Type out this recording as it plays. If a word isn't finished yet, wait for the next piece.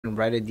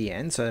right at the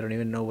end, so I don't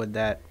even know what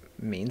that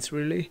means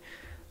really.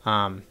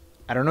 I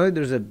don't know if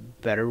there's a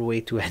better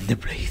way to end the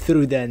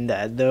playthrough than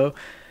that though.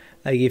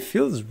 Like it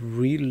feels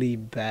really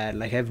bad.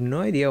 Like I have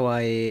no idea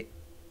why.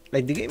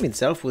 Like the game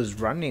itself was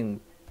running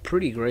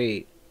pretty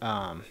great.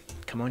 Come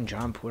on,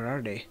 jump. Where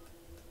are they?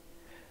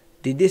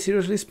 Did they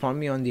seriously spawn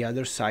me on the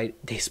other side?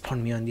 They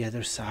spawned me on the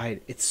other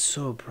side. It's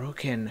so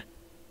broken.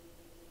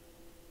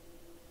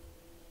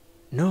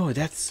 No,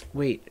 that's...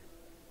 Wait.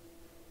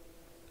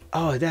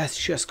 Oh, that's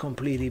just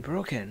completely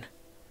broken.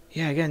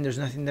 Yeah, again, there's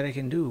nothing that I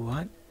can do.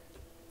 What?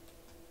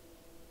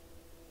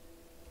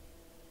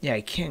 Yeah,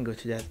 I can't go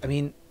to that. I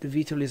mean, the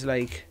VTOL is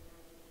like...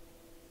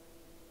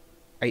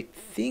 I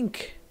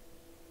think...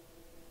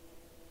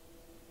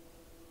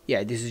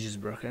 Yeah, this is just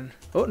broken.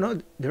 Oh,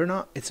 no, they're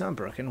not. It's not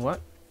broken.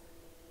 What?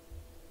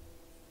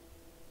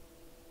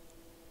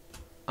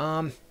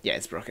 Yeah,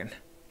 it's broken.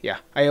 Yeah,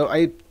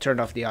 I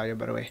turned off the audio,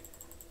 by the way.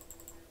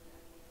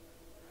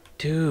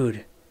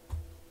 Dude.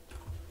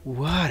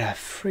 What a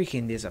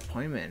freaking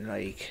disappointment.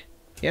 Like,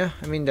 yeah,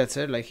 I mean, that's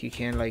it. Like, you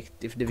can't, like,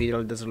 if the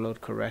video doesn't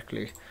load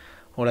correctly,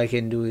 all I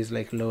can do is,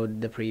 like, load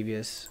the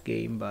previous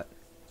game, but,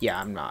 yeah,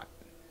 I'm not.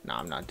 No,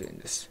 I'm not doing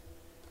this.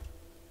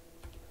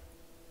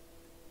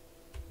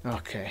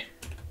 Okay.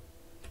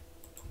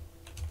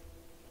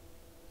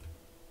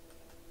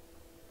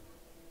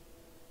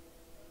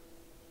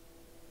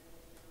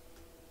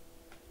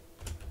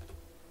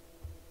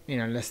 You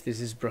know, unless this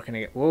is broken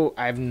again. Whoa,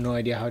 I have no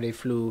idea how they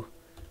flew.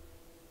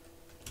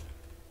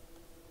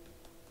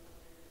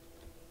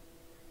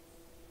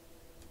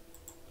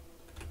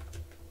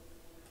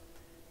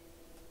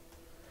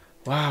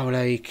 Wow,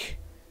 like...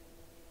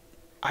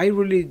 I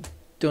really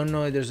don't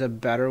know if there's a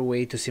better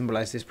way to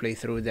symbolize this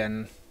playthrough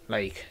than,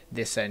 like,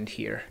 this end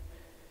here.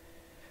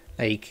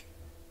 Like,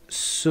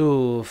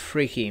 so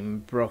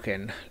freaking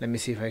broken. Let me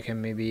see if I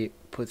can maybe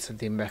put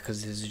something back,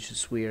 because this is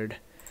just weird.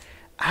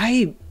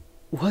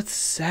 What's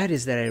sad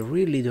is that I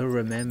really don't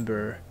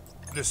remember.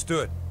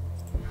 Understood.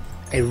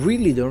 I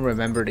really don't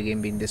remember the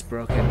game being this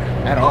broken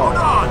at all.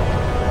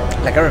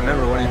 Like I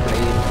remember when I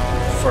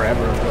played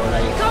forever ago.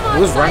 Like it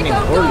was running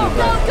poorly,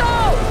 but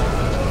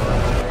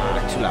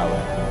too loud.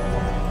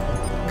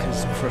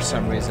 Because for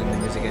some reason the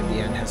music at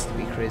the end has to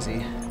be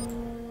crazy.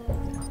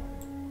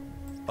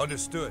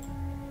 Understood.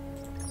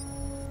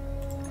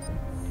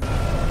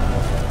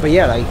 But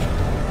yeah, like.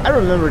 I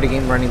remember the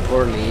game running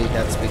poorly.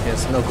 That's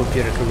because no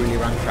computer could really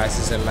run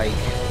Crysis at like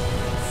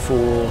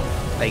full,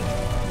 like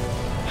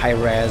high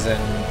res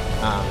and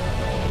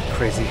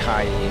crazy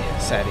high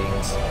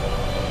settings.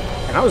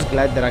 And I was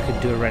glad that I could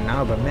do it right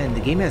now. But man, the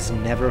game has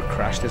never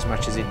crashed as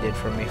much as it did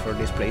for me for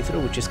this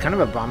playthrough, which is kind of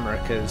a bummer.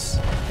 Because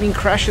I mean,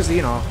 crashes,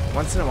 you know,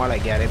 once in a while I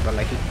get it, but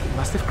like it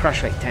must have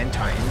crashed like 10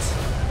 times.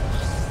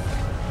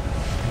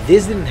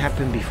 This didn't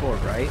happen before,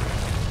 right?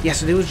 Yeah,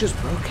 so it was just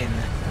broken.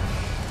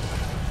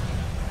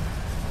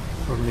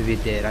 Or maybe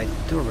it did. I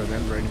don't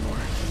remember anymore.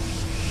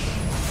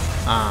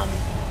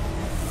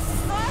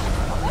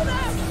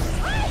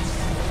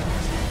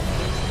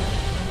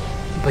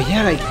 But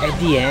yeah, like at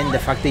the end, the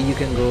fact that you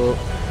can go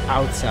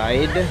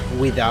outside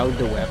without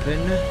the weapon.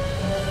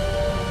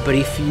 But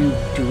if you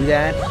do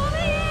that,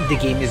 the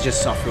game is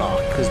just soft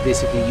lock, because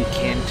basically you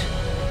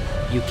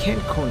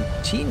can't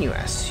continue.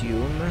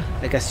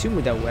 Assume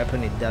without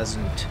weapon it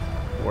doesn't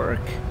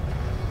work.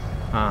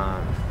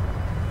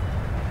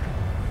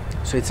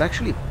 So it's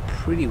actually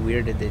pretty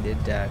weird that they did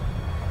that.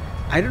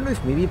 I don't know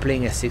if maybe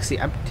playing a 60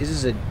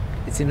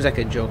 it seems like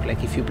a joke,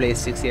 like if you play a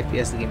 60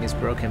 FPS the game is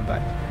broken,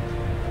 but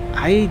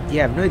I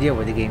have no idea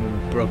why the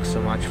game broke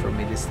so much for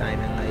me this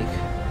time. And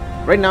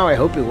like right now I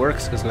hope it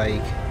works, because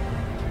like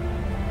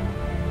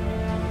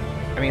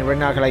I mean right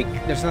now, like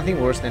there's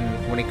nothing worse than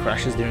when it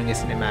crashes during a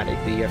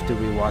cinematic that you have to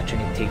rewatch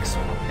and it takes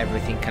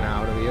everything kind of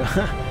out of you.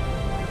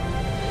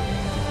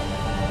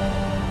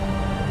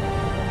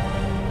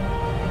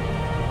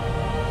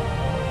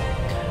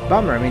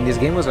 Bummer. I mean, this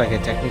game was like a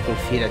technical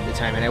feat at the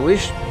time, and I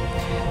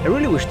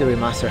really wish the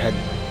remaster had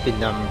been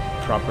done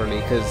properly,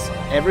 because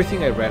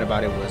everything I read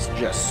about it was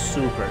just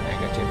super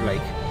negative,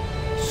 like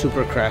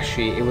super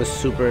crashy. It was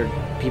super.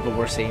 People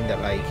were saying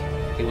that like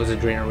it was a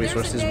drain of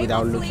resources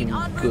without looking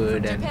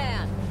good, and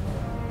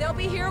they'll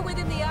be here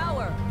within the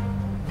hour.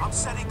 I'm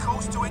setting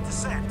course to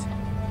intercept.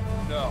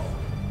 No,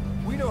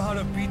 we know how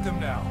to beat them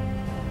now.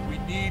 We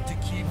need to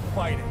keep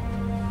fighting.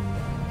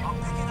 I'm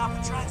picking up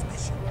a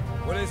transmission.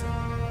 What is it?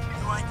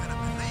 You ain't gonna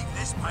believe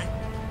this, mate.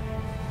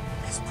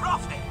 It's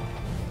Prophet.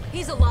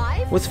 He's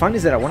alive? what's fun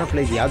is that I want to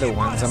play the other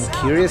ones. I'm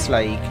curious,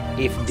 like,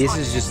 if this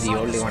is just the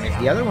only one. If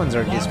the other ones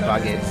are just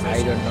bugged,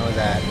 I don't know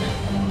that.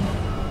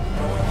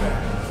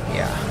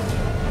 Yeah.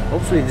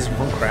 Hopefully this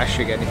won't crash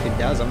again. If it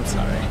does, I'm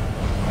sorry.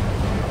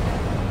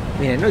 I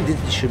mean, I know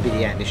this should be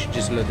the end. It should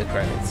just load the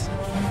credits.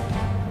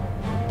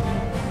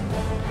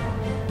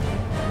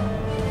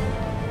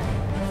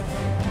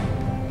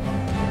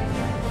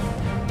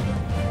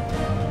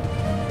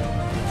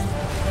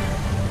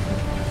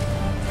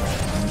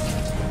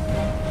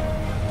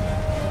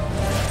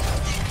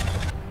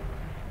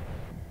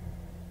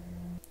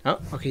 Oh,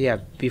 okay, yeah,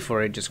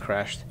 before it just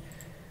crashed.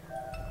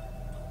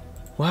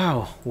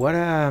 Wow, what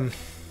a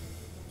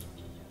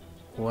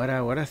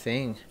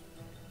thing.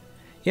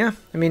 Yeah,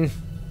 I mean,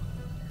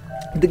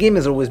 the game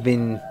has always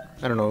been,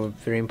 I don't know,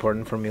 very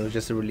important for me. It was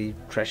just a really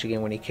trashy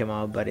game when it came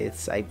out, but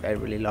I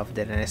really loved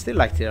it and I still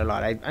liked it a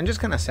lot. I'm just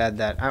kind of sad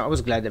that I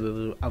was glad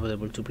that I was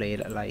able to play it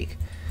at like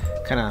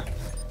kind of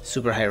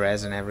super high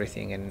res and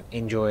everything and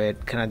enjoy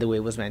it kind of the way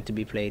it was meant to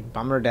be played.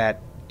 Bummer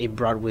that it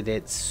brought with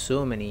it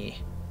so many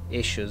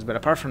issues, but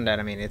apart from that,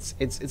 I mean,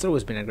 it's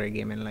always been a great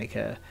game. And like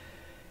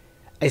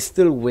I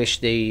still wish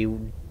they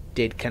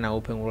did kind of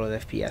open world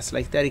FPS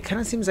like that. It kind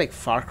of seems like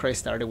Far Cry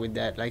started with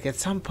that. Like at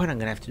some point I'm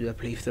gonna have to do a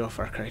playthrough of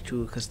Far Cry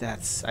 2 because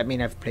that's, I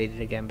mean, I've played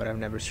it again but I've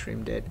never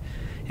streamed it,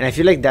 and I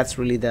feel like that's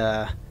really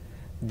the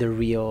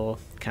real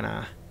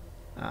kind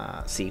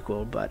of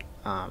sequel. But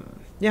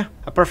yeah,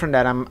 apart from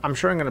that, I'm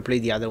sure I'm gonna play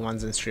the other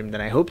ones and stream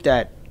them. I hope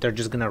that they're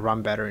just gonna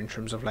run better in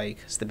terms of like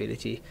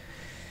stability.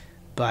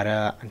 But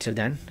until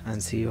then,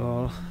 and see you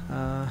all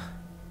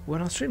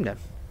when I'll stream them.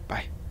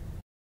 Bye.